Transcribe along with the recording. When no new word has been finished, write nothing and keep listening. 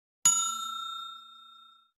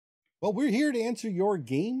Well, we're here to answer your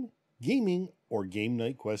gaming, or game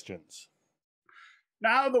night questions.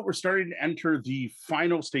 Now that we're starting to enter the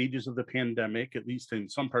final stages of the pandemic, at least in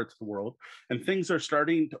some parts of the world, and things are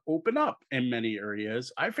starting to open up in many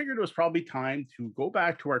areas, I figured it was probably time to go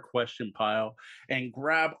back to our question pile and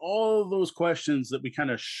grab all those questions that we kind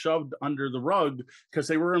of shoved under the rug because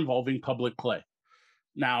they were involving public play.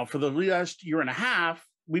 Now, for the last year and a half,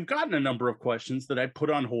 we've gotten a number of questions that I put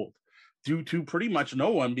on hold due to pretty much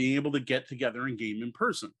no one being able to get together and game in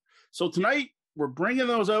person. So tonight, we're bringing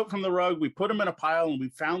those out from the rug. We put them in a pile and we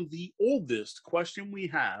found the oldest question we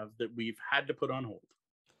have that we've had to put on hold.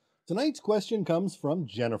 Tonight's question comes from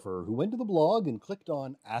Jennifer, who went to the blog and clicked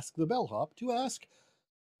on Ask the Bellhop to ask,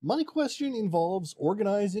 my question involves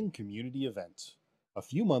organizing community events. A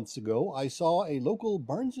few months ago, I saw a local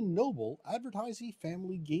Barnes & Noble advertise a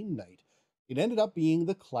family game night. It ended up being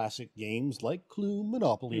the classic games like Clue,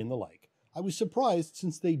 Monopoly, and the like. I was surprised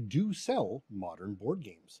since they do sell modern board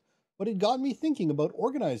games. But it got me thinking about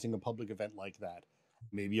organizing a public event like that.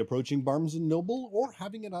 Maybe approaching Barnes & Noble or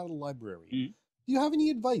having it at a library. Do you have any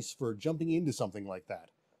advice for jumping into something like that?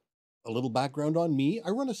 A little background on me, I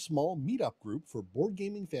run a small meetup group for board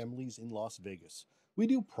gaming families in Las Vegas. We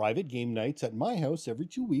do private game nights at my house every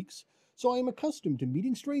 2 weeks, so I am accustomed to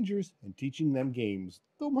meeting strangers and teaching them games,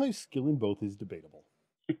 though my skill in both is debatable.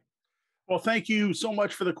 Well, thank you so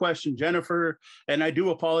much for the question, Jennifer. And I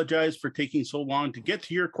do apologize for taking so long to get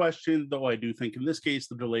to your question, though I do think in this case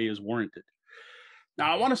the delay is warranted.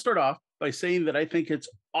 Now, I want to start off by saying that I think it's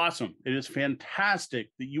awesome. It is fantastic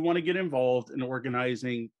that you want to get involved in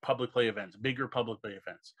organizing public play events, bigger public play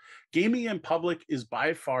events. Gaming in public is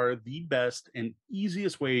by far the best and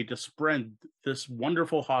easiest way to spread this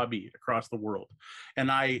wonderful hobby across the world. And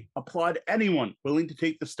I applaud anyone willing to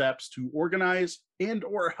take the steps to organize and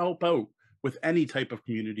or help out with any type of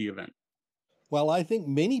community event. While I think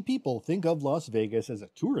many people think of Las Vegas as a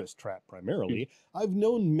tourist trap primarily, I've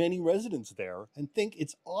known many residents there and think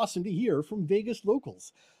it's awesome to hear from Vegas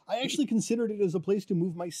locals. I actually considered it as a place to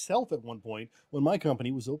move myself at one point when my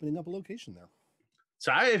company was opening up a location there.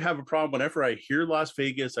 So I have a problem whenever I hear Las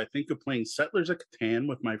Vegas. I think of playing Settlers of Catan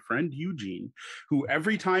with my friend Eugene, who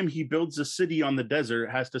every time he builds a city on the desert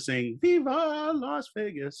has to sing Viva Las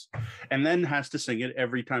Vegas, and then has to sing it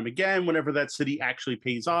every time again whenever that city actually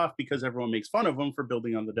pays off because everyone makes fun of him for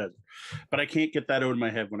building on the desert. But I can't get that out of my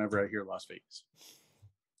head whenever I hear Las Vegas.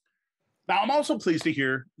 Now, I'm also pleased to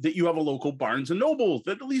hear that you have a local Barnes & Noble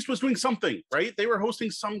that at least was doing something, right? They were hosting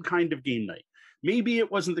some kind of game night. Maybe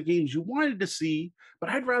it wasn't the games you wanted to see, but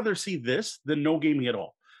I'd rather see this than no gaming at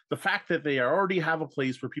all. The fact that they already have a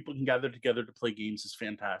place where people can gather together to play games is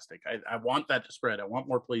fantastic. I want that to spread. I want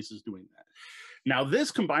more places doing that. Now, this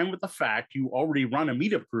combined with the fact you already run a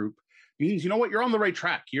meetup group means, you know what, you're on the right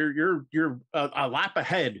track. You're a lap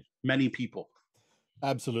ahead many people.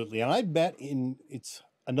 Absolutely. And I bet it's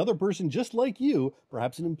another person just like you,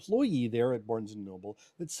 perhaps an employee there at Barnes & Noble,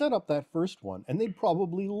 that set up that first one, and they'd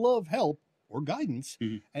probably love help or guidance.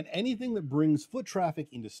 And anything that brings foot traffic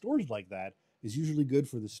into stores like that is usually good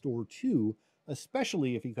for the store too,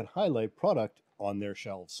 especially if you can highlight product on their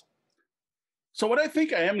shelves. So what I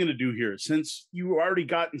think I am going to do here, since you already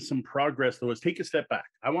gotten some progress though, is take a step back.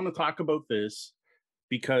 I want to talk about this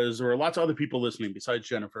because there are lots of other people listening besides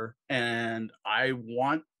Jennifer, and I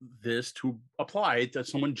want this to apply to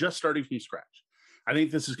someone just starting from scratch. I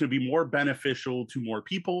think this is going to be more beneficial to more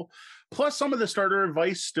people. Plus, some of the starter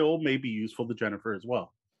advice still may be useful to Jennifer as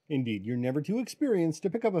well. Indeed, you're never too experienced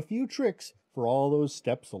to pick up a few tricks for all those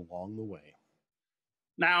steps along the way.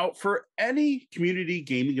 Now, for any community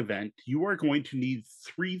gaming event, you are going to need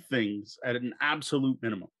 3 things at an absolute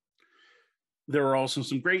minimum. There are also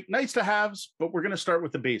some great nice to haves, but we're going to start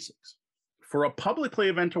with the basics. For a public play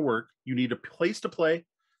event to work, you need a place to play,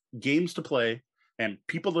 games to play, and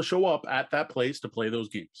people to show up at that place to play those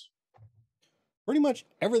games. Pretty much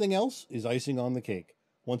everything else is icing on the cake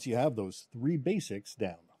once you have those 3 basics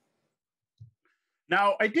down.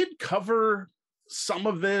 Now, I did cover some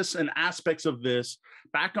of this and aspects of this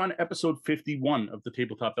back on episode 51 of the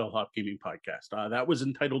Tabletop Bellhop Gaming Podcast. That was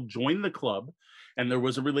entitled Join the Club, and there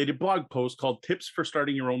was a related blog post called Tips for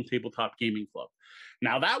Starting Your Own Tabletop Gaming Club.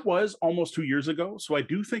 Now, that was almost 2 years ago, so I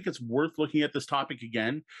do think it's worth looking at this topic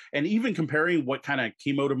again, and even comparing what kind of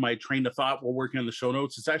came out of my train of thought while working on the show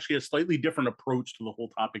notes. It's actually a slightly different approach to the whole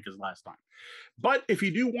topic as last time. But if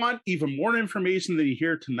you do want even more information than you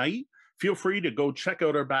hear tonight, feel free to go check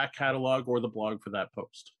out our back catalog or the blog for that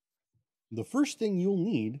post. The first thing you'll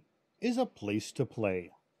need is a place to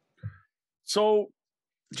play. So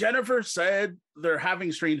Jennifer said they're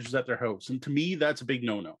having strangers at their house, and to me, that's a big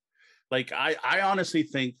no-no. Like, I honestly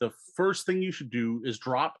think the first thing you should do is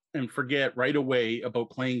drop and forget right away about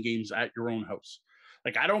playing games at your own house.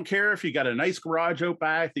 Like, I don't care if you got a nice garage out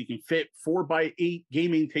back that you can fit 4x8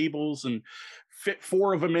 gaming tables and fit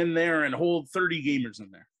four of them in there and hold 30 gamers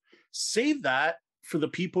in there. Save that for the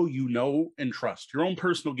people you know and trust, your own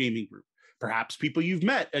personal gaming group, perhaps people you've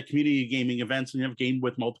met at community gaming events and have gamed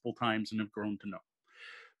with multiple times and have grown to know.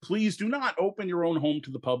 Please do not open your own home to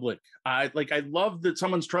the public. I love that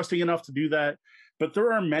someone's trusting enough to do that, but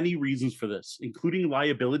there are many reasons for this, including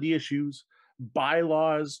liability issues,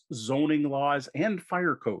 bylaws, zoning laws, and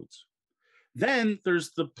fire codes. Then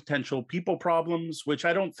there's the potential people problems, which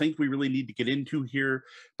I don't think we really need to get into here,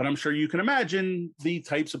 but I'm sure you can imagine the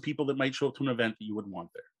types of people that might show up to an event that you would want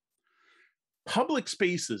there. Public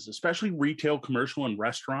spaces, especially retail, commercial, and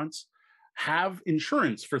restaurants, have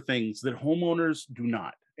insurance for things that homeowners do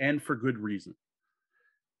not, and for good reason.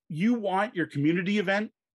 You want your community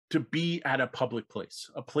event to be at a public place,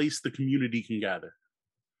 a place the community can gather.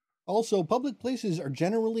 Also, public places are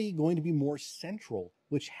generally going to be more central,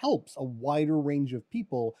 which helps a wider range of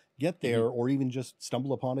people get there or even just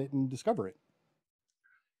stumble upon it and discover it.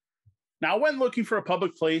 Now, when looking for a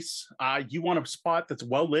public place, you want a spot that's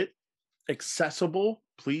well lit, accessible.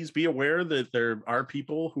 Please be aware that there are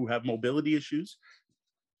people who have mobility issues.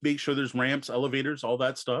 Make sure there's ramps, elevators, all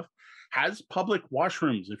that stuff. Has public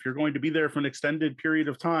washrooms. If you're going to be there for an extended period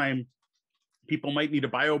of time, people might need a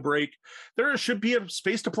bio break. There should be a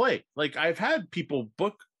space to play. Like, I've had people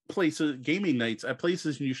book places, gaming nights at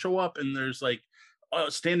places, and you show up and there's like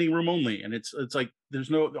a standing room only, and it's like there's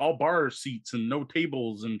no all bar seats and no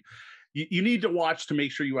tables, and you need to watch to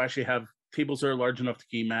make sure you actually have tables that are large enough to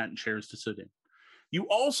game at and chairs to sit in. You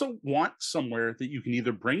also want somewhere that you can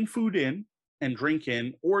either bring food in and drink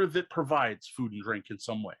in, or that provides food and drink in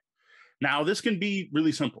some way. Now, this can be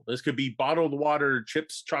really simple. This could be bottled water,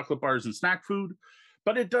 chips, chocolate bars, and snack food,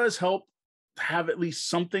 but it does help to have at least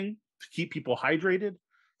something to keep people hydrated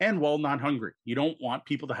and, well, not hungry. You don't want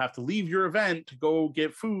people to have to leave your event to go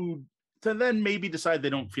get food to then maybe decide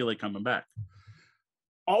they don't feel like coming back.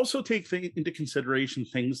 Also take into consideration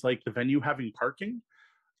things like the venue having parking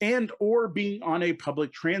and or being on a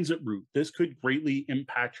public transit route. This could greatly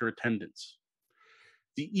impact your attendance.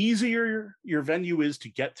 The easier your venue is to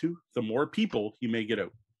get to, the more people you may get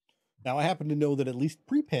out. Now, I happen to know that at least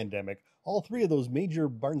pre-pandemic, all three of those major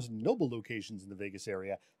Barnes & Noble locations in the Vegas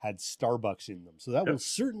area had Starbucks in them. So that will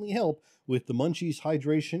certainly help with the munchies,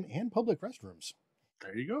 hydration, and public restrooms.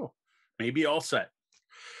 There you go. Maybe all set.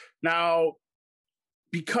 Now,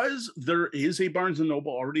 because there is a Barnes &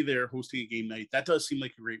 Noble already there hosting a game night, that does seem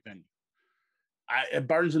like a great venue. At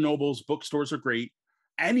Barnes & Noble's, bookstores are great.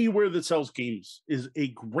 Anywhere that sells games is a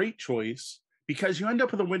great choice because you end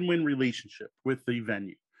up with a win-win relationship with the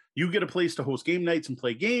venue. You get a place to host game nights and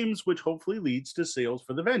play games, which hopefully leads to sales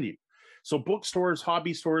for the venue. So bookstores,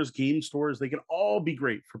 hobby stores, game stores, they can all be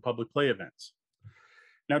great for public play events.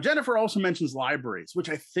 Now, Jennifer also mentions libraries, which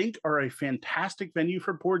I think are a fantastic venue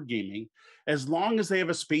for board gaming, as long as they have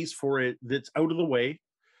a space for it that's out of the way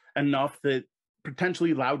enough that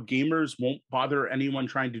potentially loud gamers won't bother anyone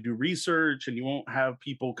trying to do research, and you won't have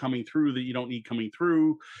people coming through that you don't need coming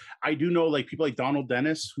through. I do know like people like Donald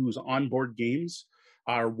Dennis, who's on board games,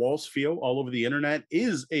 Wallsfield all over the internet,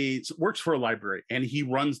 works for a library, and he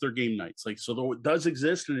runs their game nights. Like, so though it does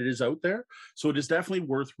exist and it is out there, so it is definitely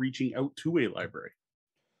worth reaching out to a library.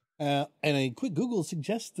 And a quick Google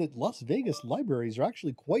suggests that Las Vegas libraries are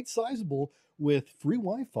actually quite sizable with free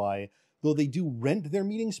Wi-Fi, though they do rent their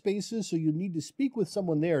meeting spaces, so you need to speak with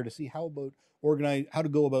someone there to see how to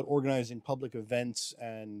go about organizing public events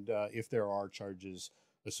and if there are charges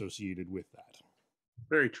associated with that.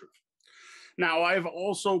 Very true. Now, I've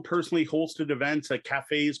also personally hosted events at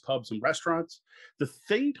cafes, pubs, and restaurants. The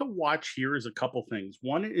thing to watch here is a couple things.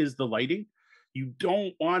 One is the lighting. You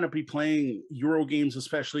don't want to be playing Euro games,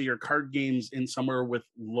 especially, or card games in somewhere with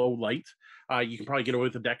low light. You can probably get away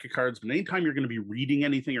with a deck of cards, but anytime you're going to be reading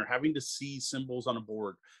anything or having to see symbols on a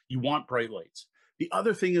board, you want bright lights. The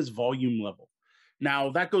other thing is volume level. Now,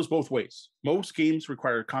 that goes both ways. Most games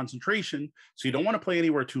require concentration, so you don't want to play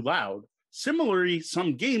anywhere too loud. Similarly,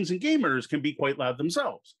 some games and gamers can be quite loud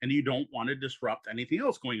themselves, and you don't want to disrupt anything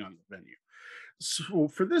else going on in the venue. So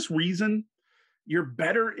for this reason, you're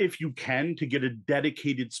better if you can to get a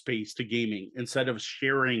dedicated space to gaming instead of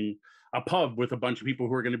sharing a pub with a bunch of people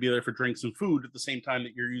who are going to be there for drinks and food at the same time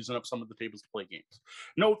that you're using up some of the tables to play games.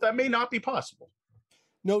 Note, that may not be possible.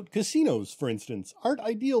 Note, casinos, for instance, aren't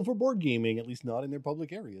ideal for board gaming, at least not in their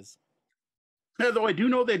public areas. Yeah, though I do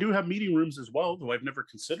know they do have meeting rooms as well, though I've never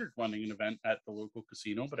considered running an event at the local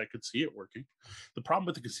casino, but I could see it working. The problem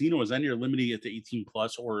with the casino is then you're limiting it to 18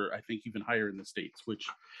 plus, or I think even higher in the States, which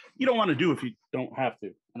you don't want to do if you don't have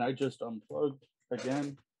to. And I just unplugged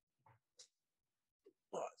again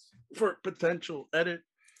for potential edit.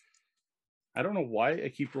 I don't know why I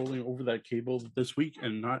keep rolling over that cable this week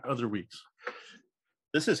and not other weeks.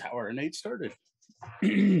 This is how our night started.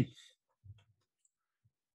 All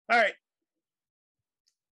right.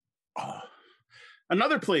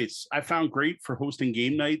 Another place I found great for hosting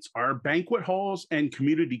game nights are banquet halls and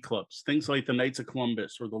community clubs, things like the Knights of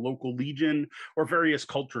Columbus or the local Legion or various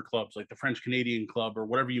culture clubs like the French Canadian Club or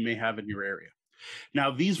whatever you may have in your area. Now,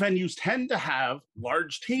 these venues tend to have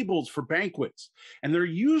large tables for banquets, and they're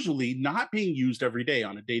usually not being used every day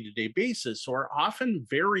on a day-to-day basis, so are often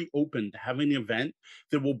very open to having an event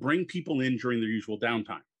that will bring people in during their usual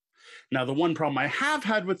downtime. Now, the one problem I have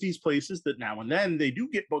had with these places that now and then they do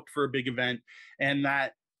get booked for a big event, and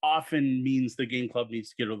that often means the game club needs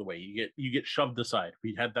to get out of the way. You get shoved aside.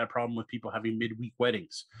 We had that problem with people having midweek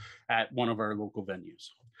weddings at one of our local venues.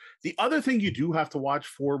 The other thing you do have to watch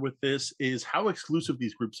for with this is how exclusive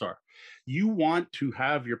these groups are. You want to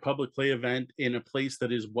have your public play event in a place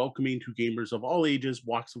that is welcoming to gamers of all ages,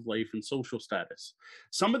 walks of life, and social status.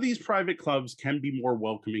 Some of these private clubs can be more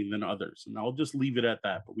welcoming than others, and I'll just leave it at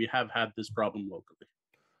that, but we have had this problem locally.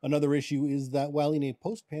 Another issue is that while in a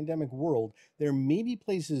post-pandemic world, there may be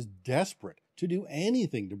places desperate to do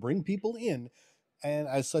anything to bring people in, and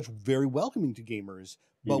as such very welcoming to gamers,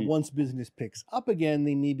 but once business picks up again,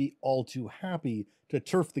 they may be all too happy to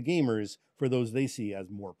turf the gamers for those they see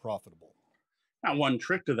as more profitable. Now, one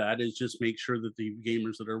trick to that is just make sure that the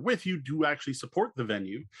gamers that are with you do actually support the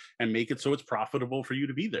venue and make it so it's profitable for you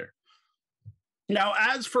to be there. Now,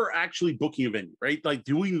 as for actually booking a venue, right, like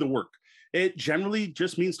doing the work, it generally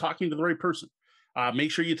just means talking to the right person.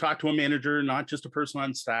 Make sure you talk to a manager, not just a person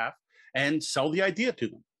on staff, and sell the idea to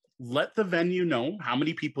them. Let the venue know how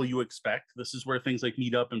many people you expect. This is where things like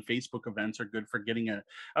Meetup and Facebook events are good for getting a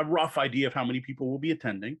rough idea of how many people will be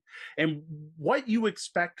attending and what you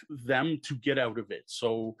expect them to get out of it.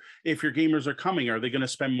 So if your gamers are coming, are they going to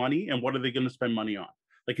spend money, and what are they going to spend money on?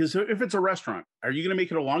 Like, if it's a restaurant, are you going to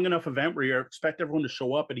make it a long enough event where you expect everyone to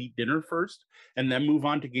show up and eat dinner first and then move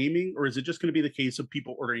on to gaming? Or is it just going to be the case of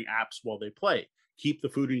people ordering apps while they play? Keep the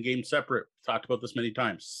food and games separate. Talked about this many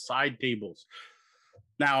times. Side tables.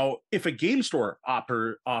 Now, if a game store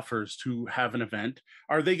offers to have an event,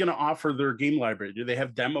 are they going to offer their game library? Do they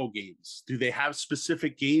have demo games? Do they have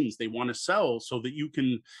specific games they want to sell so that you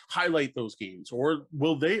can highlight those games? Or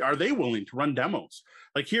are they willing to run demos?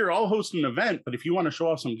 Like, here, I'll host an event, but if you want to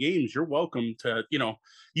show off some games, you're welcome to,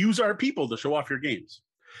 use our people to show off your games.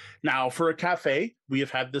 Now, for a cafe, we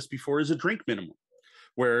have had this before, is a drink minimum,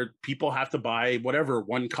 where people have to buy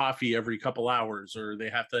one coffee every couple hours, or they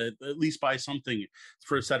have to at least buy something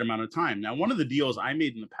for a set amount of time. Now, one of the deals I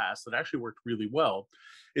made in the past that actually worked really well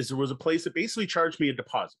is there was a place that basically charged me a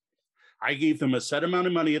deposit. I gave them a set amount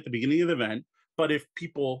of money at the beginning of the event, but if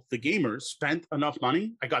people, the gamers, spent enough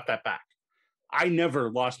money, I got that back. I never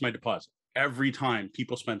lost my deposit. Every time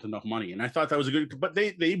people spent enough money. And I thought that was a good, but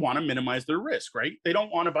they want to minimize their risk, right? They don't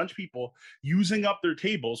want a bunch of people using up their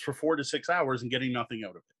tables for 4 to 6 hours and getting nothing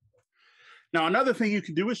out of it. Now, another thing you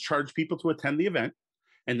could do is charge people to attend the event,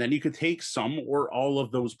 and then you could take some or all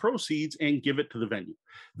of those proceeds and give it to the venue.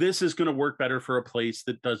 This is going to work better for a place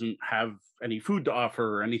that doesn't have any food to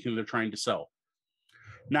offer or anything they're trying to sell.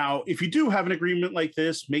 Now, if you do have an agreement like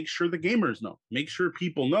this, make sure the gamers know. Make sure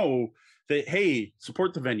people know that, hey,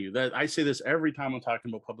 support the venue. That I say this every time I'm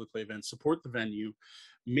talking about public play events, support the venue.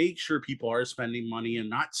 Make sure people are spending money and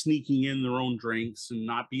not sneaking in their own drinks and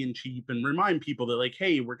not being cheap, and remind people that, like,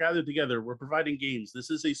 hey, we're gathered together. We're providing games. This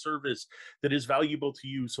is a service that is valuable to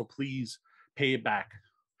you, so please pay it back.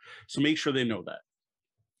 So make sure they know that.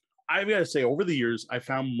 I've got to say, over the years, I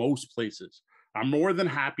found most places, I'm more than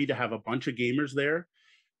happy to have a bunch of gamers there,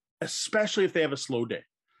 especially if they have a slow day,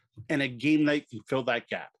 and a game night can fill that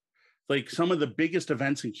gap. Like, some of the biggest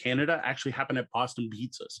events in Canada actually happen at Boston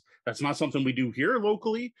Pizzas. That's not something we do here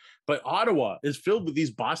locally, but Ottawa is filled with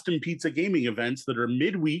these Boston Pizza gaming events that are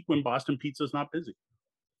midweek when Boston Pizza is not busy.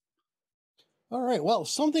 All right. Well,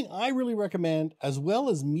 something I really recommend, as well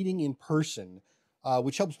as meeting in person,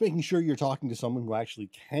 which helps making sure you're talking to someone who actually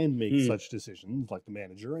can make such decisions, like the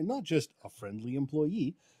manager, and not just a friendly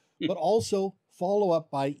employee, but also follow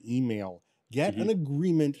up by email. Get an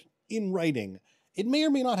agreement in writing. It may or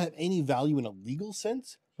may not have any value in a legal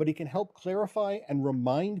sense, but it can help clarify and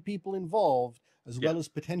remind people involved, as well as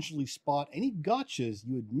potentially spot any gotchas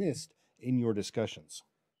you had missed in your discussions.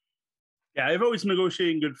 Yeah, I've always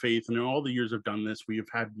negotiated in good faith, and in all the years I've done this, we have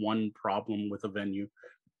had one problem with a venue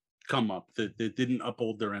come up that didn't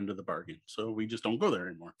uphold their end of the bargain. So we just don't go there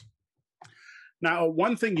anymore. Now,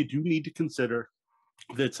 one thing you do need to consider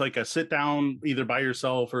that's like a sit down either by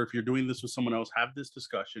yourself or if you're doing this with someone else, have this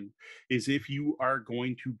discussion, is if you are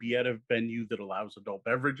going to be at a venue that allows adult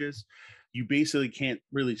beverages, you basically can't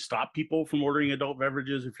really stop people from ordering adult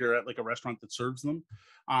beverages if you're at like a restaurant that serves them.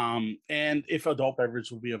 And if adult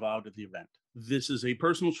beverages will be allowed at the event, this is a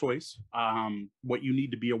personal choice. What you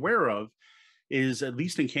need to be aware of is, at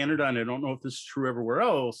least in Canada, and I don't know if this is true everywhere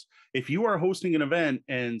else, if you are hosting an event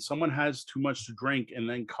and someone has too much to drink and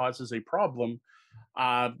then causes a problem,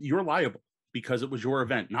 you're liable because it was your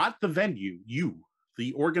event, not the venue. You,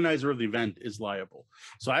 the organizer of the event, is liable.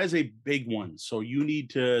 So that is a big one. So you need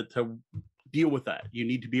to deal with that. You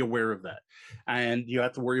need to be aware of that, and you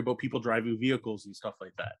have to worry about people driving vehicles and stuff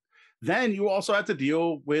like that. Then you also have to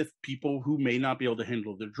deal with people who may not be able to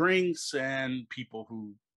handle their drinks and people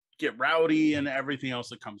who get rowdy and everything else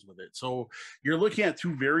that comes with it. So you're looking at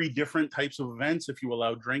two very different types of events if you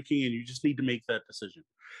allow drinking, and you just need to make that decision.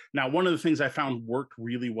 Now, one of the things I found worked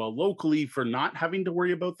really well locally for not having to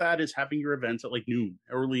worry about that is having your events at like noon,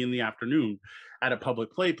 early in the afternoon at a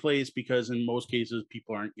public play place, because in most cases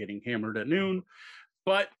people aren't getting hammered at noon,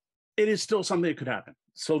 but it is still something that could happen.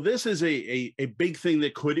 So this is a big thing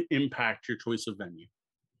that could impact your choice of venue.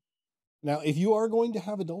 Now, if you are going to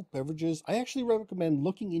have adult beverages, I actually recommend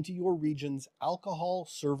looking into your region's alcohol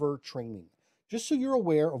server training, just so you're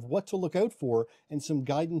aware of what to look out for and some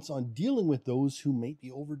guidance on dealing with those who may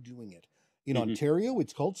be overdoing it. In Ontario,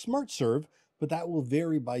 it's called Smart Serve, but that will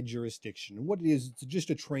vary by jurisdiction. And what it is, it's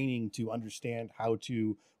just a training to understand how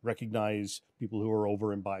to recognize people who are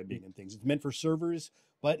over imbibing and things. It's meant for servers,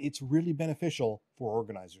 but it's really beneficial for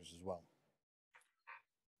organizers as well.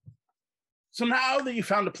 So now that you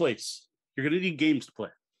found a place, you're going to need games to play.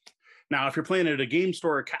 Now, if you're playing at a game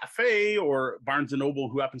store, a cafe, or Barnes & Noble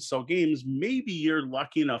who happens to sell games, maybe you're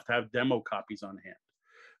lucky enough to have demo copies on hand.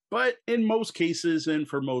 But in most cases and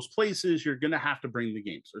for most places, you're going to have to bring the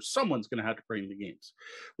games, or someone's going to have to bring the games.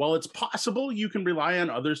 While it's possible you can rely on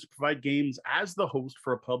others to provide games, as the host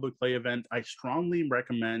for a public play event, I strongly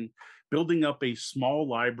recommend building up a small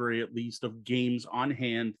library, at least, of games on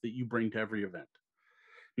hand that you bring to every event.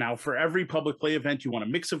 Now, for every public play event, you want a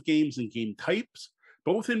mix of games and game types,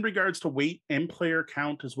 both in regards to weight and player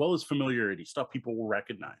count, as well as familiarity, stuff people will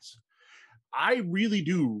recognize. I really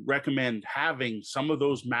do recommend having some of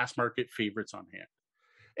those mass market favorites on hand.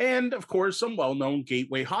 And of course, some well-known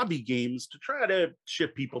gateway hobby games to try to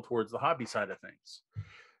shift people towards the hobby side of things.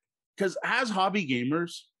 Because as hobby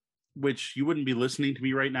gamers, which you wouldn't be listening to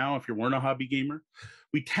me right now if you weren't a hobby gamer,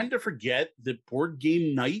 we tend to forget that board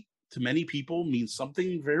game night to many people means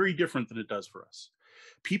something very different than it does for us.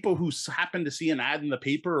 People who happen to see an ad in the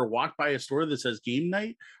paper or walk by a store that says game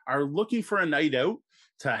night are looking for a night out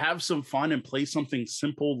to have some fun and play something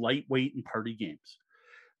simple, lightweight, and party games.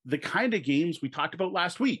 The kind of games we talked about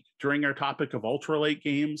last week during our topic of ultralight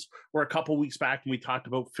games, or a couple weeks back when we talked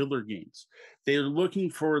about filler games. They're looking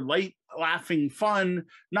for light, laughing fun,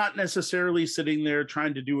 not necessarily sitting there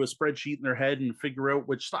trying to do a spreadsheet in their head and figure out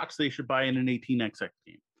which stocks they should buy in an 18xx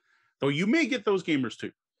game. Though you may get those gamers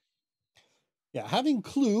too. Yeah, having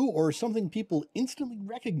Clue or something people instantly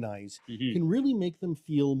recognize can really make them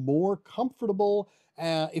feel more comfortable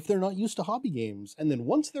if they're not used to hobby games. And then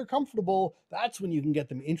once they're comfortable, that's when you can get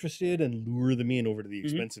them interested and lure them in over to the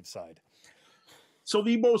expensive side. So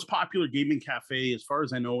the most popular gaming cafe, as far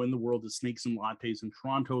as I know, in the world is Snakes and Lattes in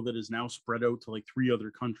Toronto, that is now spread out to like 3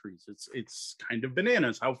 other countries. It's kind of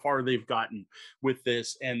bananas how far they've gotten with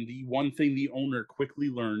this. And the one thing the owner quickly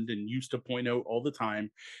learned and used to point out all the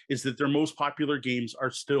time is that their most popular games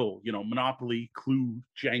are still, Monopoly, Clue,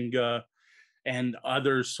 Jenga, and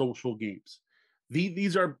other social games.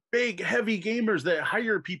 These are big, heavy gamers that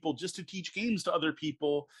hire people just to teach games to other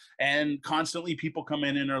people, and constantly people come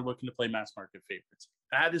in and are looking to play mass market favorites.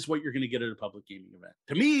 That is what you're going to get at a public gaming event.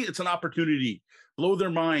 To me, it's an opportunity. Blow their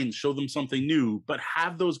minds, show them something new, but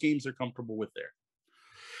have those games they're comfortable with there.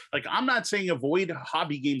 Like, I'm not saying avoid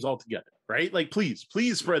hobby games altogether, right? Like, please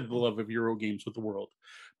spread the love of Euro games with the world,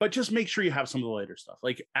 but just make sure you have some of the lighter stuff.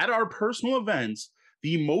 Like, at our personal events,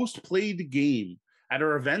 the most played game at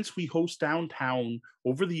our events we host downtown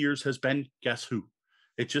over the years has been Guess Who.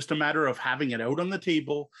 It's just a matter of having it out on the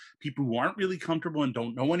table. People who aren't really comfortable and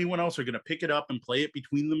don't know anyone else are going to pick it up and play it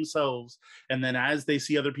between themselves. And then as they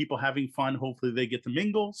see other people having fun, hopefully they get to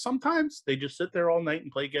mingle. Sometimes they just sit there all night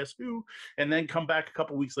and play Guess Who, and then come back a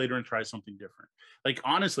couple weeks later and try something different. Like,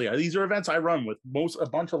 honestly, these are events I run with a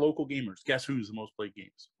bunch of local gamers. Guess Who's the most played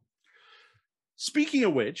games. Speaking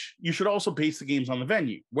of which, you should also base the games on the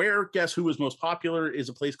venue. Where Guess Who is most popular is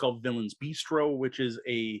a place called Villain's Bistro, which is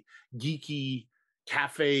a geeky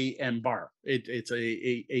cafe and bar. It's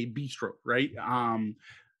a bistro, right?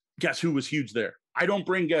 Guess Who was huge there. I don't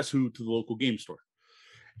bring Guess Who to the local game store.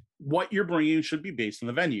 What you're bringing should be based on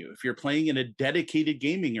the venue. If you're playing in a dedicated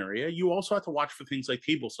gaming area, you also have to watch for things like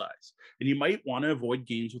table size. And you might want to avoid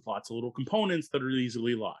games with lots of little components that are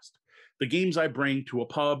easily lost. The games I bring to a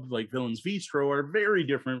pub like Villain's Bistro are very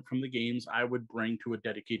different from the games I would bring to a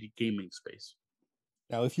dedicated gaming space.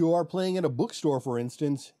 Now, if you are playing at a bookstore, for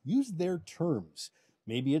instance, use their terms.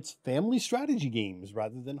 Maybe it's family strategy games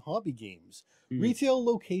rather than hobby games. Retail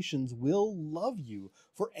locations will love you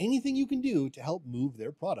for anything you can do to help move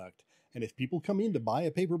their product. And if people come in to buy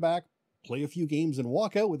a paperback, play a few games, and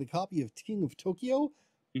walk out with a copy of King of Tokyo,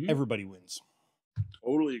 everybody wins.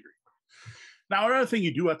 Totally agree. Now, another thing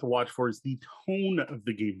you do have to watch for is the tone of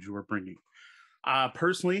the games you are bringing.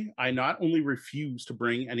 Personally, I not only refuse to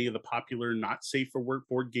bring any of the popular not safe for work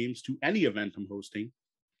board games to any event I'm hosting,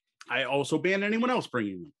 I also ban anyone else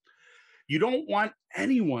bringing them. You don't want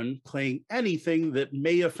anyone playing anything that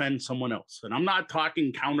may offend someone else. And I'm not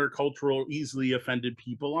talking countercultural, easily offended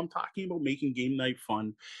people. I'm talking about making game night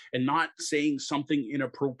fun and not saying something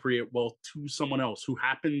inappropriate, well, to someone else who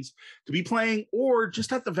happens to be playing or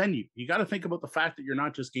just at the venue. You got to think about the fact that you're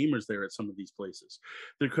not just gamers there at some of these places.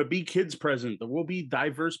 There could be kids present. There will be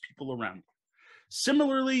diverse people around.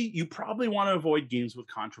 Similarly, you probably want to avoid games with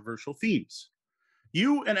controversial themes.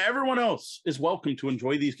 You and everyone else is welcome to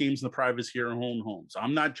enjoy these games in the privacy of your own homes.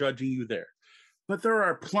 I'm not judging you there. But there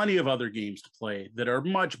are plenty of other games to play that are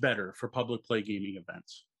much better for public play gaming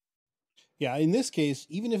events. Yeah, in this case,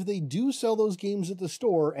 even if they do sell those games at the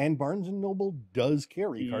store, and Barnes & Noble does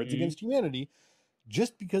carry Cards Against Humanity,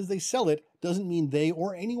 just because they sell it doesn't mean they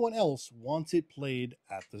or anyone else wants it played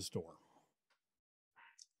at the store.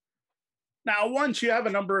 Now, once you have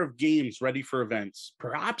a number of games ready for events,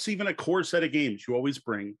 perhaps even a core set of games you always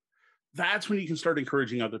bring, that's when you can start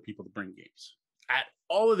encouraging other people to bring games. At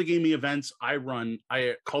all of the gaming events I run,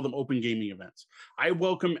 I call them open gaming events. I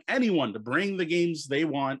welcome anyone to bring the games they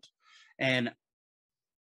want, and,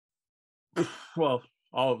 well,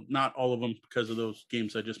 not all of them because of those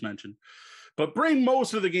games I just mentioned, but bring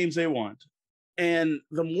most of the games they want. And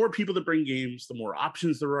the more people that bring games, the more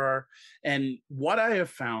options there are. And what I have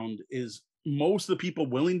found is most of the people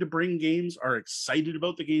willing to bring games are excited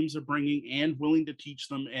about the games they're bringing and willing to teach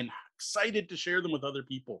them and excited to share them with other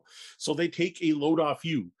people. So they take a load off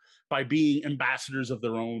you by being ambassadors of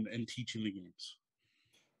their own and teaching the games.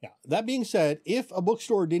 Yeah. That being said, if a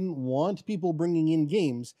bookstore didn't want people bringing in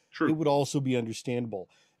games, it would also be understandable.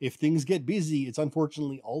 If things get busy, it's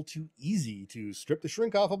unfortunately all too easy to strip the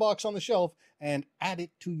shrink off a box on the shelf and add it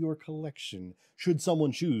to your collection, should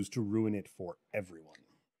someone choose to ruin it for everyone.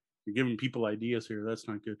 You're giving people ideas here. That's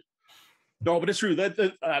not good. No, but it's true.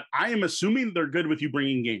 I am assuming they're good with you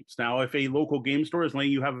bringing games. Now, if a local game store is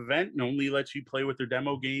letting you have an event and only lets you play with their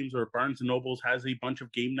demo games, or Barnes & Nobles has a bunch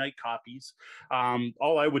of game night copies,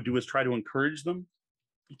 all I would do is try to encourage them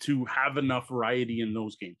to have enough variety in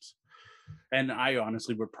those games. And I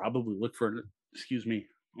honestly would probably look for,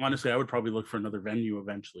 I would probably look for another venue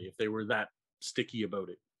eventually if they were that sticky about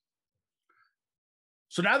it.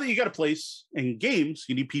 So now that you got a place and games,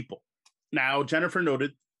 you need people. Now, Jennifer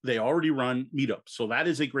noted they already run meetups, so that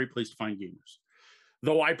is a great place to find gamers.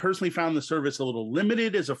 Though I personally found the service a little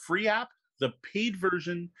limited as a free app, the paid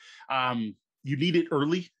version, you need it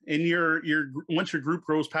early in your once your group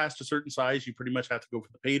grows past a certain size, you pretty much have to go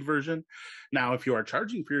for the paid version. Now, if you are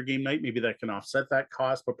charging for your game night, maybe that can offset that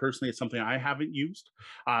cost, but personally, it's something I haven't used.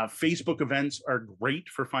 Facebook events are great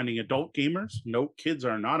for finding adult gamers. No, kids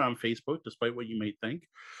are not on Facebook, despite what you may think.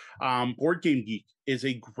 Board Game Geek is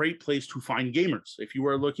a great place to find gamers. If you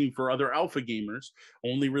are looking for other alpha gamers,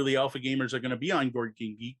 only really alpha gamers are going to be on Board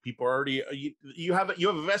Game Geek. People are already, you have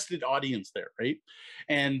a vested audience there, right?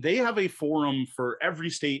 And they have a forum for every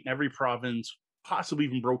state and every province, possibly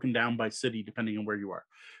even broken down by city, depending on where you are.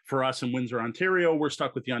 For us in Windsor, Ontario, we're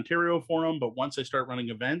stuck with the Ontario forum, but once I start running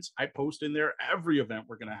events, I post in there every event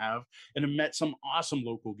we're going to have, and have met some awesome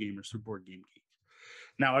local gamers through Board Game Geek.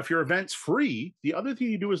 Now, if your event's free, the other thing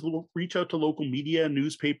you do is reach out to local media,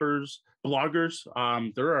 newspapers, bloggers.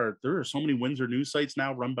 There are so many Windsor news sites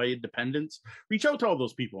now run by independents. Reach out to all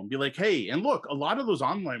those people and be like, hey, and look, a lot of those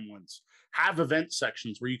online ones have event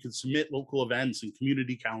sections where you can submit local events and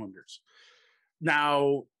community calendars.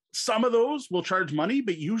 Now, some of those will charge money,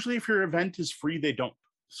 but usually if your event is free, they don't.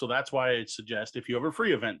 So that's why I suggest if you have a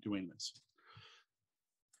free event doing this.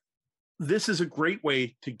 This is a great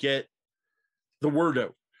way to get the word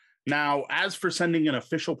out. Now, as for sending an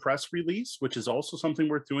official press release, which is also something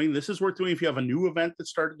worth doing, this is worth doing if you have a new event that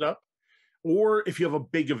started up, or if you have a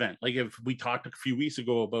big event, like if we talked a few weeks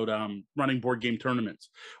ago about running board game tournaments,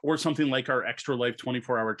 or something like our Extra Life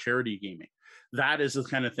 24-hour charity gaming. That is the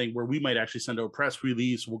kind of thing where we might actually send out a press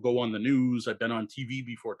release. We'll go on the news. I've been on TV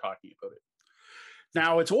before talking about it.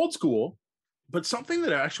 Now, it's old school, but something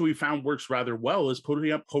that actually we found works rather well is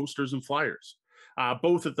putting up posters and flyers,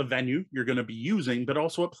 both at the venue you're going to be using, but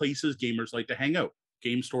also at places gamers like to hang out: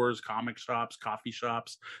 game stores, comic shops, coffee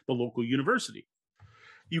shops, the local university.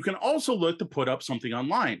 You can also look to put up something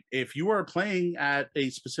online. If you are playing at a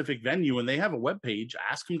specific venue and they have a web page,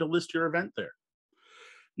 ask them to list your event there.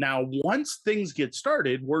 Now, once things get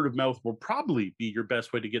started, word of mouth will probably be your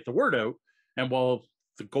best way to get the word out. And well,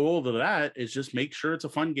 the goal of that is just make sure it's a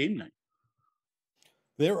fun game night.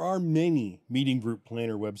 There are many meeting group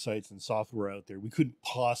planner websites and software out there. We couldn't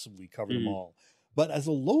possibly cover them all. But as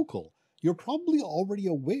a local, you're probably already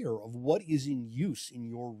aware of what is in use in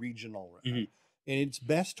your region already. And it's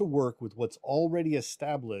best to work with what's already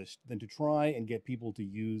established than to try and get people to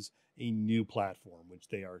use a new platform, which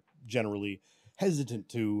they are generally hesitant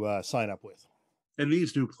to sign up with. And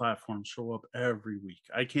these new platforms show up every week.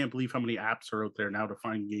 I can't believe how many apps are out there now to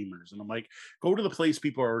find gamers. And I'm like, go to the place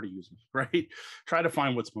people are already using, right? Try to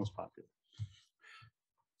find what's most popular.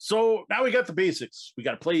 So now we got the basics. We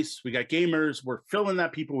got a place, we got gamers. We're filling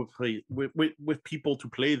that people with people to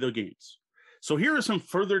play the games. So here are some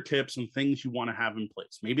further tips and things you want to have in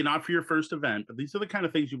place. Maybe not for your first event, but these are the kind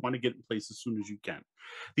of things you want to get in place as soon as you can.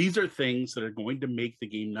 These are things that are going to make the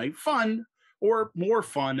game night fun or more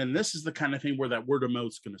fun. And this is the kind of thing where that word of mouth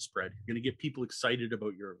is going to spread. You're going to get people excited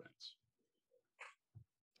about your events.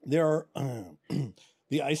 There are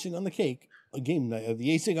the icing on the cake,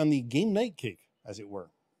 the icing on the game night cake, as it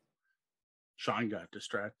were. Sean got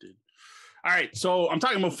distracted. All right, so I'm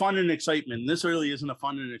talking about fun and excitement. This really isn't a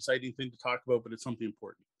fun and exciting thing to talk about, but it's something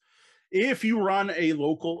important. If you run a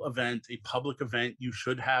local event, a public event, you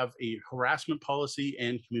should have a harassment policy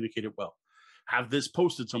and communicate it well. Have this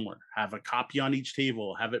posted somewhere. Have a copy on each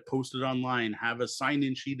table. Have it posted online. Have a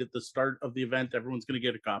sign-in sheet at the start of the event. Everyone's going to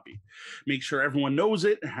get a copy. Make sure everyone knows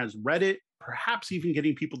it and has read it, perhaps even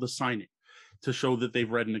getting people to sign it to show that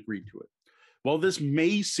they've read and agreed to it. While this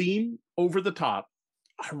may seem over the top,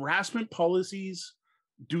 harassment policies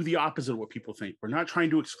do the opposite of what people think. We're not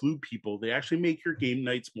trying to exclude people. They actually make your game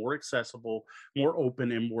nights more accessible, more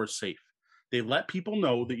open, and more safe. They let people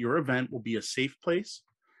know that your event will be a safe place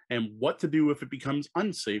and what to do if it becomes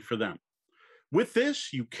unsafe for them. With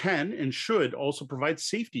this, you can and should also provide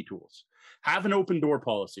safety tools. Have an open door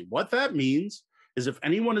policy. What that means is if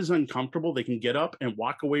anyone is uncomfortable, they can get up and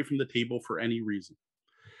walk away from the table for any reason.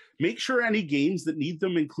 Make sure any games that need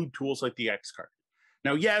them include tools like the X card.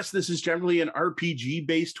 Now, yes, this is generally an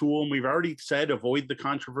RPG-based tool, and we've already said avoid the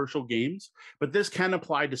controversial games, but this can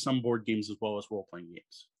apply to some board games as well as role-playing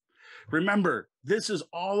games. Remember, this is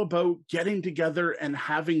all about getting together and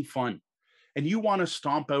having fun, and you want to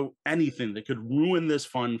stomp out anything that could ruin this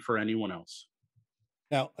fun for anyone else.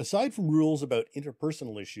 Now, aside from rules about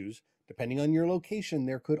interpersonal issues, depending on your location,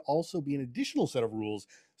 there could also be an additional set of rules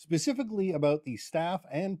specifically about the staff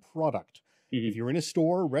and product. If you're in a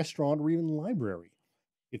store, restaurant, or even library.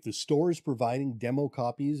 If the store is providing demo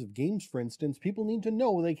copies of games, for instance, people need to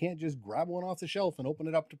know they can't just grab one off the shelf and open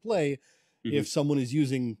it up to play if someone is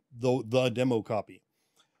using the demo copy.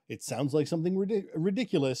 It sounds like something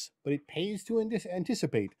ridiculous, but it pays to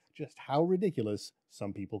anticipate just how ridiculous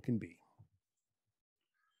some people can be.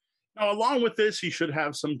 Now, along with this, you should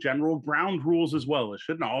have some general ground rules as well. It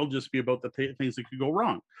shouldn't all just be about the things that could go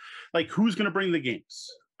wrong. Like who's going to bring the games?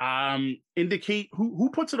 Indicate who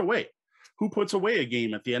puts it away. Who puts away a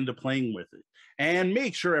game at the end of playing with it, and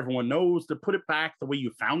make sure everyone knows to put it back the way you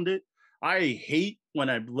found it. I hate when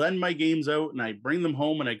I lend my games out and I bring them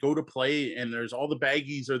home and I go to play and there's all the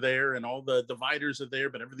baggies are there and all the dividers are there,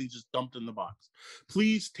 but everything's just dumped in the box.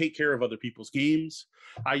 Please take care of other people's games.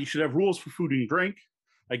 You should have rules for food and drink.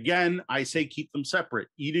 Again, I say keep them separate.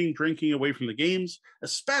 Eating, drinking away from the games,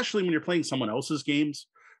 especially when you're playing someone else's games.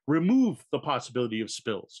 Remove the possibility of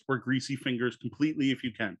spills or greasy fingers completely if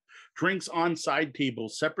you can. Drinks on side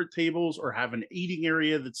tables, separate tables, or have an eating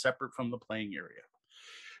area that's separate from the playing area.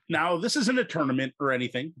 Now, this isn't a tournament or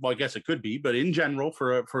anything. Well, I guess it could be, but in general,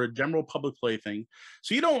 for a general public play thing.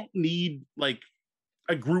 So you don't need like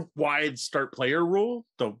a group-wide start player rule,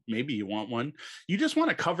 though maybe you want one. You just want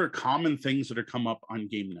to cover common things that are come up on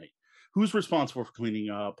game night. Who's responsible for cleaning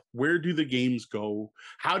up? Where do the games go?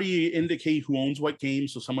 How do you indicate who owns what game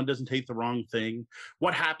so someone doesn't take the wrong thing?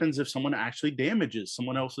 What happens if someone actually damages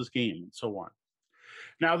someone else's game, and so on?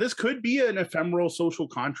 Now, this could be an ephemeral social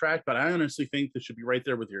contract, but I honestly think this should be right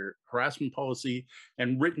there with your harassment policy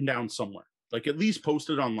and written down somewhere, like at least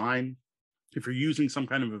posted online. If you're using some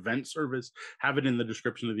kind of event service, have it in the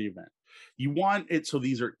description of the event. You want it so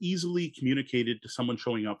these are easily communicated to someone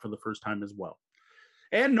showing up for the first time as well.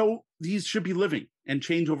 And note, these should be living and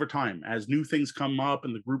change over time. As new things come up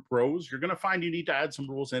and the group grows, you're going to find you need to add some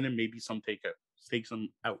rules in and maybe take some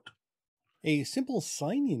out. A simple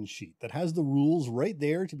sign-in sheet that has the rules right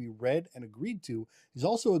there to be read and agreed to is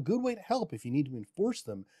also a good way to help if you need to enforce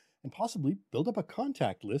them and possibly build up a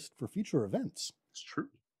contact list for future events. It's true.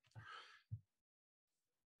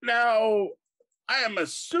 Now, I am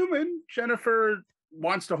assuming Jennifer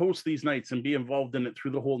wants to host these nights and be involved in it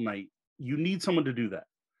through the whole night. You need someone to do that.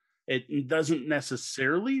 It doesn't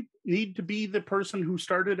necessarily need to be the person who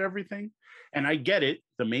started everything. And I get it.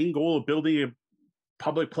 The main goal of building a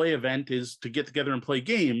public play event is to get together and play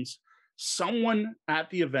games. Someone at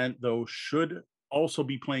the event, though, should also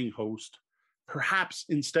be playing host, perhaps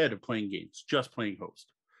instead of playing games, just playing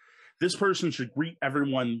host. This person should greet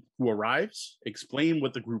everyone who arrives, explain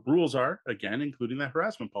what the group rules are, again, including the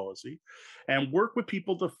harassment policy, and work with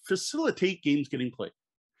people to facilitate games getting played.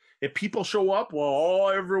 If people show up while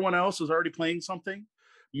everyone else is already playing something,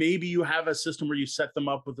 maybe you have a system where you set them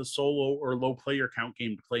up with a solo or low player count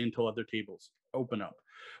game to play until other tables open up.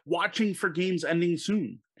 Watching for games ending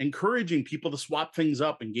soon, encouraging people to swap things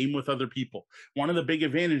up and game with other people. One of the big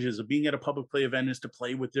advantages of being at a public play event is to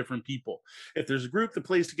play with different people. If there's a group that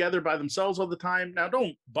plays together by themselves all the time, now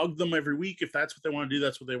don't bug them every week. If that's what they want to do,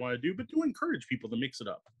 that's what they want to do, but do encourage people to mix it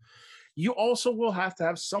up. You also will have to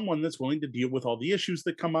have someone that's willing to deal with all the issues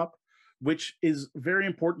that come up, which is very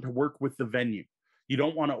important to work with the venue. You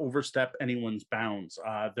don't want to overstep anyone's bounds.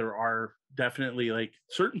 There are definitely like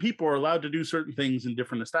certain people are allowed to do certain things in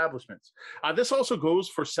different establishments. This also goes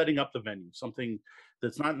for setting up the venue, something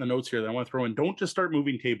that's not in the notes here that I want to throw in. Don't just start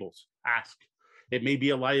moving tables. Ask. It may be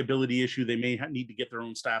a liability issue. They may need to get their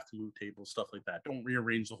own staff to move tables, stuff like that. Don't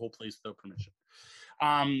rearrange the whole place without permission.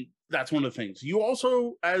 That's one of the things. You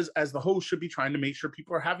also, as the host, should be trying to make sure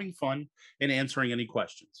people are having fun and answering any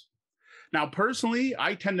questions. Now, personally,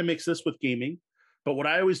 I tend to mix this with gaming, but what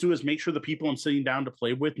I always do is make sure the people I'm sitting down to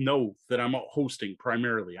play with know that I'm hosting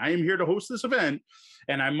primarily. I am here to host this event,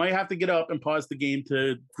 and I might have to get up and pause the game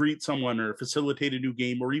to greet someone or facilitate a new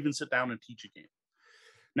game or even sit down and teach a game.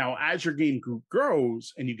 Now, as your game group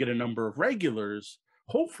grows and you get a number of regulars,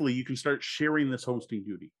 hopefully you can start sharing this hosting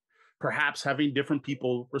duty. Perhaps having different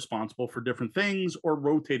people responsible for different things or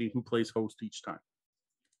rotating who plays host each time.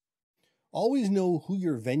 Always know who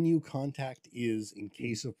your venue contact is in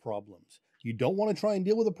case of problems. You don't want to try and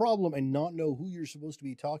deal with a problem and not know who you're supposed to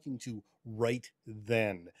be talking to right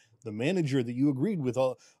then. The manager that you agreed with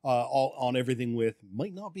on everything with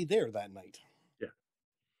might not be there that night. Yeah.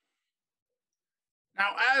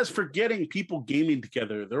 Now, as for getting people gaming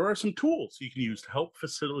together, there are some tools you can use to help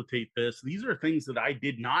facilitate this. These are things that I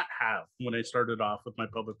did not have when I started off with my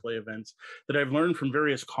public play events that I've learned from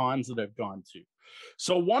various cons that I've gone to.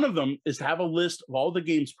 So one of them is to have a list of all the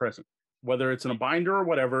games present, whether it's in a binder or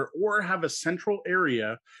whatever, or have a central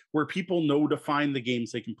area where people know to find the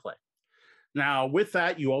games they can play. Now, with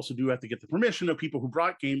that, you also do have to get the permission of people who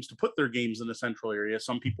brought games to put their games in a central area.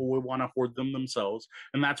 Some people will want to hoard them themselves,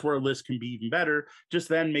 and that's where a list can be even better. Just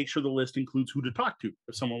then make sure the list includes who to talk to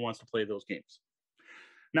if someone wants to play those games.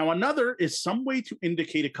 Now, another is some way to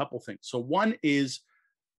indicate a couple things. So one is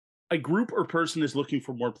a group or person is looking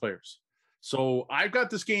for more players. So I've got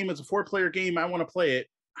this game, it's a 4-player game, I want to play it.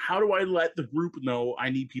 How do I let the group know I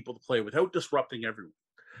need people to play without disrupting everyone?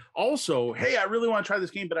 Also, hey, I really want to try this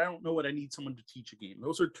game, but I don't know what I need someone to teach a game.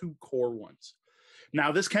 Those are two core ones. Now,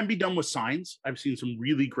 this can be done with signs. I've seen some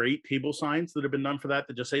really great table signs that have been done for that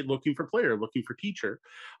just say looking for player, looking for teacher.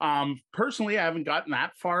 Personally, I haven't gotten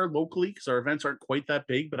that far locally because our events aren't quite that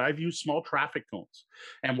big, but I've used small traffic cones.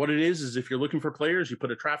 And what it is if you're looking for players, you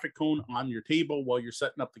put a traffic cone on your table while you're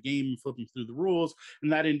setting up the game and flipping through the rules,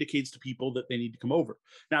 and that indicates to people that they need to come over.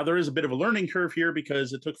 Now, there is a bit of a learning curve here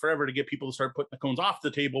because it took forever to get people to start putting the cones off the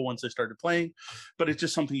table once they started playing, but it's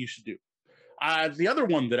just something you should do. The other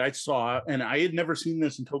one that I saw, and I had never seen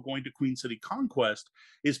this until going to Queen City Conquest,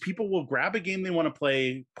 is people will grab a game they want to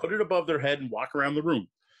play, put it above their head, and walk around the room.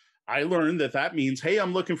 I learned that means, hey,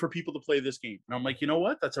 I'm looking for people to play this game. And I'm like, you know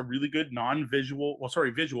what? That's a really good non-verbal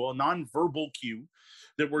cue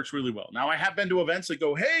that works really well. Now, I have been to events that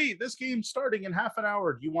go, hey, this game's starting in half an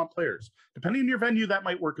hour. Do you want players? Depending on your venue, that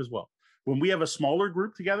might work as well. When we have a smaller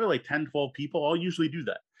group together, like 10, 12 people, I'll usually do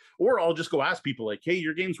that. Or I'll just go ask people like, hey,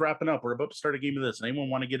 your game's wrapping up. We're about to start a game of this.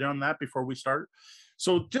 Anyone want to get in on that before we start?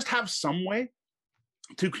 So just have some way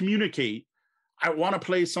to communicate. I want to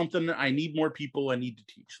play something. I need more people. I need to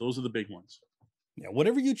teach. Those are the big ones. Now,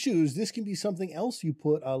 whatever you choose, this can be something else you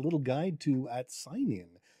put a little guide to at sign-in.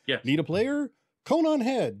 Yes. Need a player? Cone on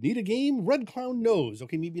head. Need a game? Red clown nose.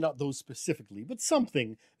 Okay, maybe not those specifically, but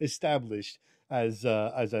something established as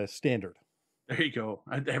a standard. There you go.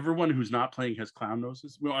 Everyone who's not playing has clown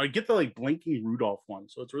noses. Well, I get the like blinking Rudolph one,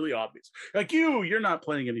 so it's really obvious. Like you're not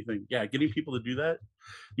playing anything. Yeah, getting people to do that.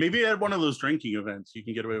 Maybe at one of those drinking events, you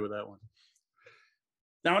can get away with that one.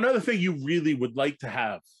 Now, another thing you really would like to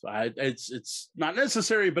have, it's not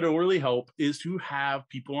necessary, but it'll really help, is to have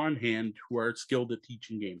people on hand who are skilled at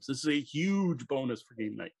teaching games. This is a huge bonus for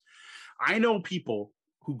game night. I know people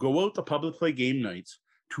who go out to public play game nights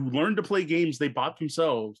to learn to play games they bought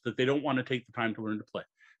themselves that they don't want to take the time to learn to play.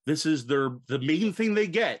 This is the main thing they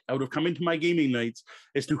get out of coming to my gaming nights,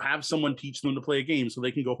 is to have someone teach them to play a game so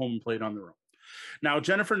they can go home and play it on their own. Now,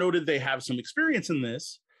 Jennifer noted they have some experience in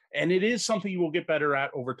this, and it is something you will get better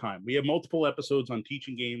at over time. We have multiple episodes on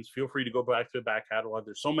teaching games. Feel free to go back to the back catalog.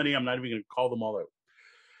 There's so many, I'm not even going to call them all out.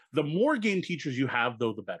 The more game teachers you have,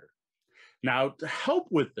 though, the better. Now, to help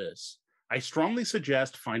with this, I strongly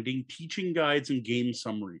suggest finding teaching guides and game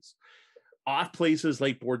summaries off places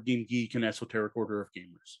like Board Game Geek and Esoteric Order of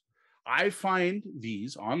Gamers. I find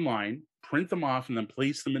these online, print them off, and then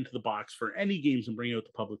place them into the box for any games and bring out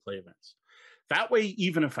to public play events. That way,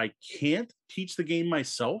 even if I can't teach the game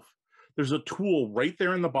myself, there's a tool right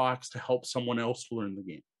there in the box to help someone else learn the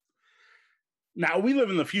game. Now, we live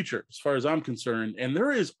in the future, as far as I'm concerned, and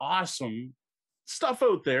there is awesome stuff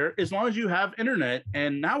out there as long as you have internet.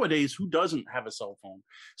 And nowadays, who doesn't have a cell phone?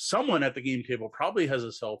 Someone at the game table probably has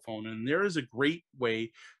a cell phone, and there is a great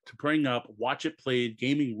way to bring up Watch It Played,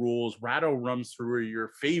 Gaming Rules, Ratto runs through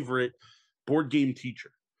your favorite board game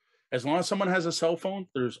teacher. As long as someone has a cell phone,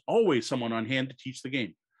 there's always someone on hand to teach the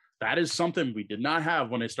game. That is something we did not have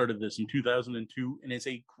when I started this in 2002, and it's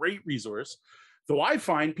a great resource, though I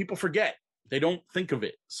find people forget. They don't think of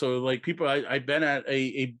it. So like people, I've been at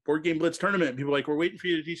a Board Game Blitz tournament, and people are like, we're waiting for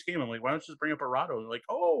you to teach the game. I'm like, why don't you just bring up a Ratto? And they're like,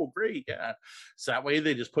 oh, great, yeah. So that way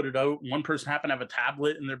they just put it out. One person happened to have a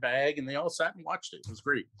tablet in their bag, and they all sat and watched it. It was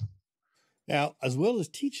great. Now, as well as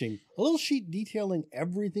teaching, a little sheet detailing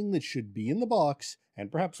everything that should be in the box,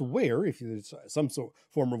 and perhaps where, if it's some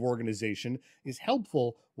form of organization, is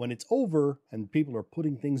helpful when it's over and people are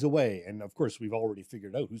putting things away. And of course, we've already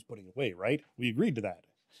figured out who's putting it away, right? We agreed to that.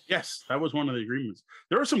 Yes, that was one of the agreements.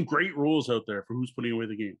 There are some great rules out there for who's putting away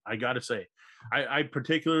the game. I got to say, I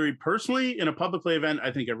particularly, personally, in a public play event,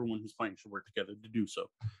 I think everyone who's playing should work together to do so.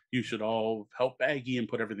 You should all help baggie and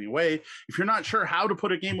put everything away. If you're not sure how to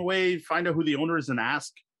put a game away, find out who the owner is and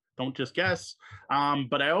ask. Don't just guess.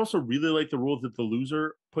 But I also really like the rule that the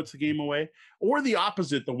loser puts the game away, or the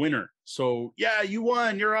opposite, the winner. So yeah, you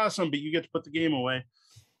won, you're awesome, but you get to put the game away.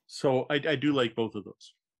 So I do like both of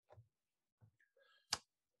those.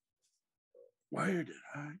 Where did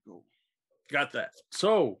I go? Got that.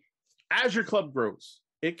 So as your club grows,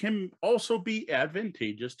 it can also be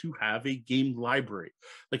advantageous to have a game library,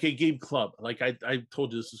 like a game club. Like I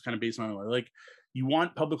told you, this is kind of based on like you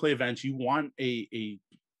want public play events, you want a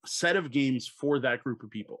set of games for that group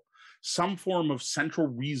of people, some form of central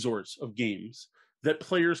resource of games that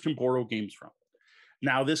players can borrow games from.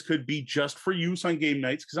 Now, this could be just for use on game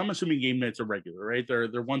nights, because I'm assuming game nights are regular, right?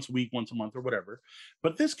 They're once a week, once a month, or whatever.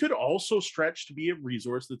 But this could also stretch to be a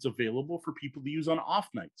resource that's available for people to use on off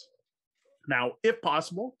nights. Now, if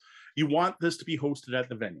possible, you want this to be hosted at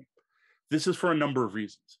the venue. This is for a number of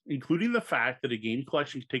reasons, including the fact that a game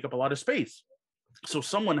collection can take up a lot of space. So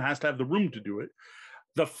someone has to have the room to do it.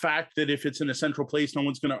 The fact that if it's in a central place, no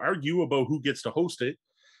one's going to argue about who gets to host it.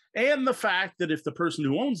 And the fact that if the person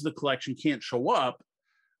who owns the collection can't show up,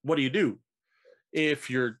 what do? If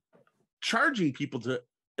you're charging people to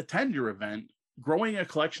attend your event, growing a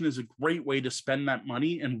collection is a great way to spend that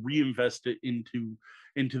money and reinvest it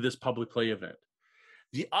into this public play event.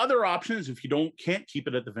 The other option is if you can't keep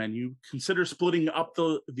it at the venue, consider splitting up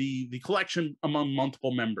the collection among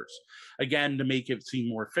multiple members. Again, to make it seem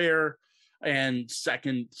more fair. And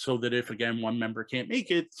second, so that if, again, one member can't make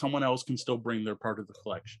it, someone else can still bring their part of the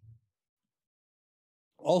collection.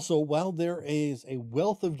 Also, while there is a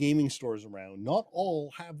wealth of gaming stores around, not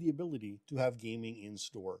all have the ability to have gaming in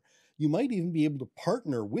store. You might even be able to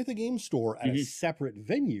partner with a game store at a separate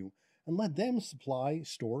venue and let them supply,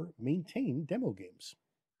 store, maintain demo games.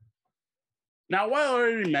 Now, while I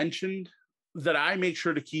already mentioned that I make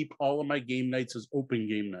sure to keep all of my game nights as open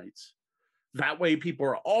game nights, that way people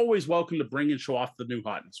are always welcome to bring and show off the new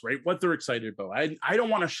hotness, right? What they're excited about. I don't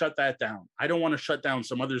want to shut that down. I don't want to shut down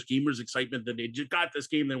some other gamers' excitement that they just got this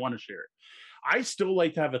game, they want to share it. I still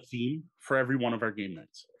like to have a theme for every one of our game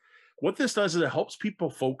nights. What this does is it helps people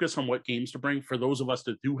focus on what games to bring for those of us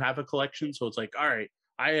that do have a collection. So it's like, all right,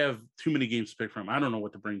 I have too many games to pick from. I don't know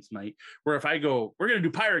what to bring tonight. Where if I go, we're going to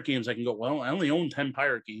do pirate games, I can go, well, I only own 10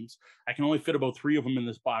 pirate games. I can only fit about 3 of them in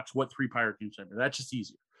this box. What 3 pirate games are there? That's just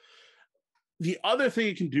easier. The other thing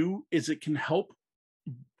it can do is it can help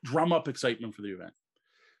drum up excitement for the event.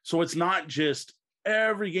 So it's not just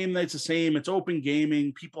every game night's the same. It's open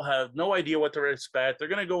gaming. People have no idea what to expect. They're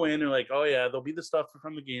going to go in and like, oh yeah, there'll be the stuff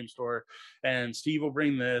from the game store, and Steve will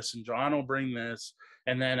bring this, and John will bring this,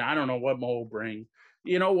 and then I don't know what Mo will bring.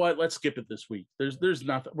 You know what? Let's skip it this week. There's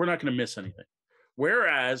nothing. We're not going to miss anything.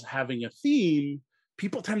 Whereas having a theme,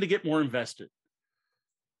 people tend to get more invested.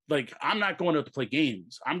 Like, I'm not going out to play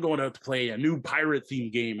games. I'm going out to play a new pirate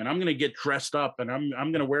themed game, and I'm going to get dressed up, and I'm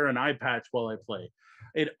going to wear an eye patch while I play.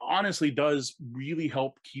 It honestly does really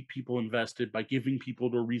help keep people invested by giving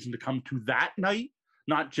people a reason to come to that night,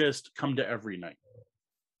 not just come to every night.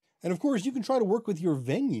 And of course, you can try to work with your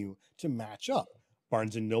venue to match up.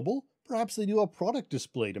 Barnes & Noble, perhaps they do a product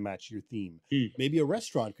display to match your theme. Maybe a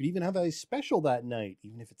restaurant could even have a special that night,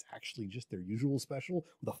 even if it's actually just their usual special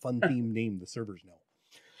with a fun theme name the servers know.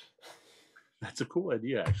 That's a cool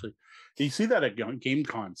idea, actually. You see that at game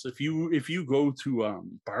cons. If you go to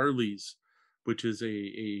Barley's, which is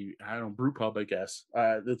a I don't know, brew pub, I guess,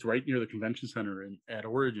 that's right near the convention center at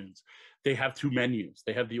Origins, they have 2 menus.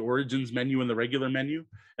 They have the Origins menu and the regular menu,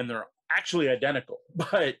 and they're actually identical,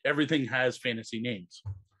 but everything has fantasy names.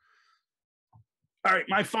 All right,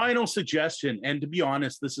 my final suggestion, and to be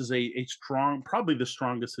honest, this is a strong, probably the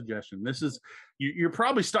strongest suggestion. This is, you're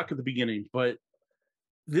probably stuck at the beginning, but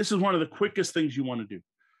this is one of the quickest things you want to do.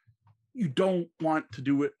 You don't want to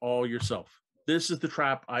do it all yourself. This is the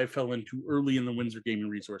trap I fell into early in the Windsor Gaming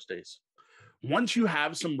Resource days. Once you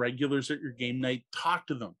have some regulars at your game night, talk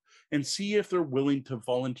to them and see if they're willing to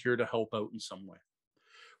volunteer to help out in some way.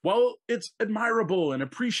 While it's admirable and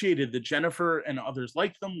appreciated that Jennifer and others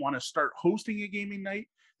like them want to start hosting a gaming night,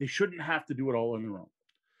 they shouldn't have to do it all on their own.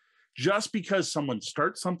 Just because someone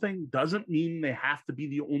starts something doesn't mean they have to be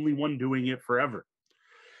the only one doing it forever.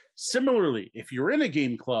 Similarly, if you're in a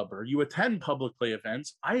game club or you attend public play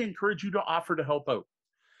events, I encourage you to offer to help out.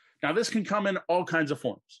 Now, this can come in all kinds of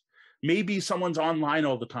forms. Maybe someone's online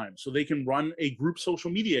all the time, so they can run a group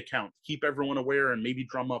social media account to keep everyone aware and maybe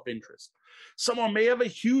drum up interest. Someone may have a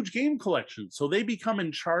huge game collection, so they become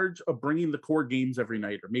in charge of bringing the core games every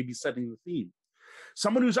night or maybe setting the theme.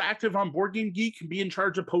 Someone who's active on Board Game Geek can be in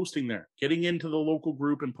charge of posting there, getting into the local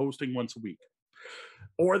group and posting once a week.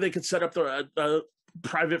 Or they could set up the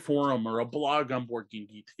private forum or a blog on Board Game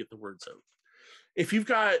Geek to get the words out. If you've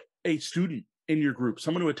got a student in your group,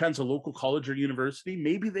 someone who attends a local college or university,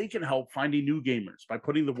 maybe they can help finding new gamers by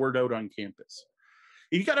putting the word out on campus.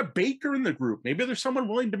 If you got a baker in the group, maybe there's someone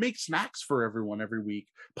willing to make snacks for everyone every week,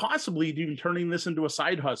 possibly even turning this into a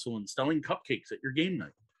side hustle and selling cupcakes at your game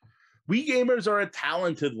night. We gamers are a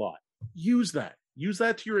talented lot. Use that. Use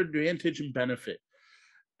that to your advantage and benefit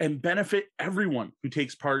everyone who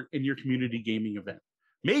takes part in your community gaming event.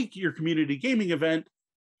 Make your community gaming event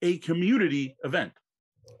a community event.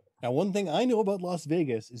 Now, one thing I know about Las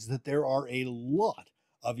Vegas is that there are a lot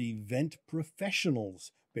of event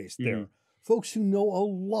professionals based there. Folks who know a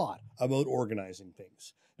lot about organizing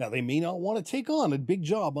things. Now, they may not want to take on a big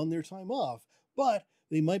job on their time off, but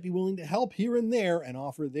they might be willing to help here and there and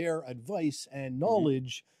offer their advice and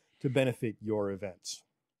knowledge to benefit your events.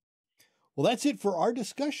 Well, that's it for our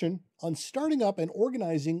discussion on starting up and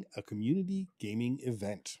organizing a community gaming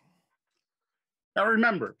event. Now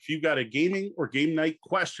remember, if you've got a gaming or game night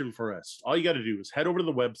question for us, all you got to do is head over to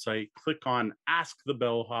the website, click on Ask the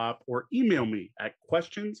Bellhop, or email me at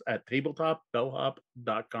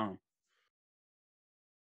questions@tabletopbellhop.com.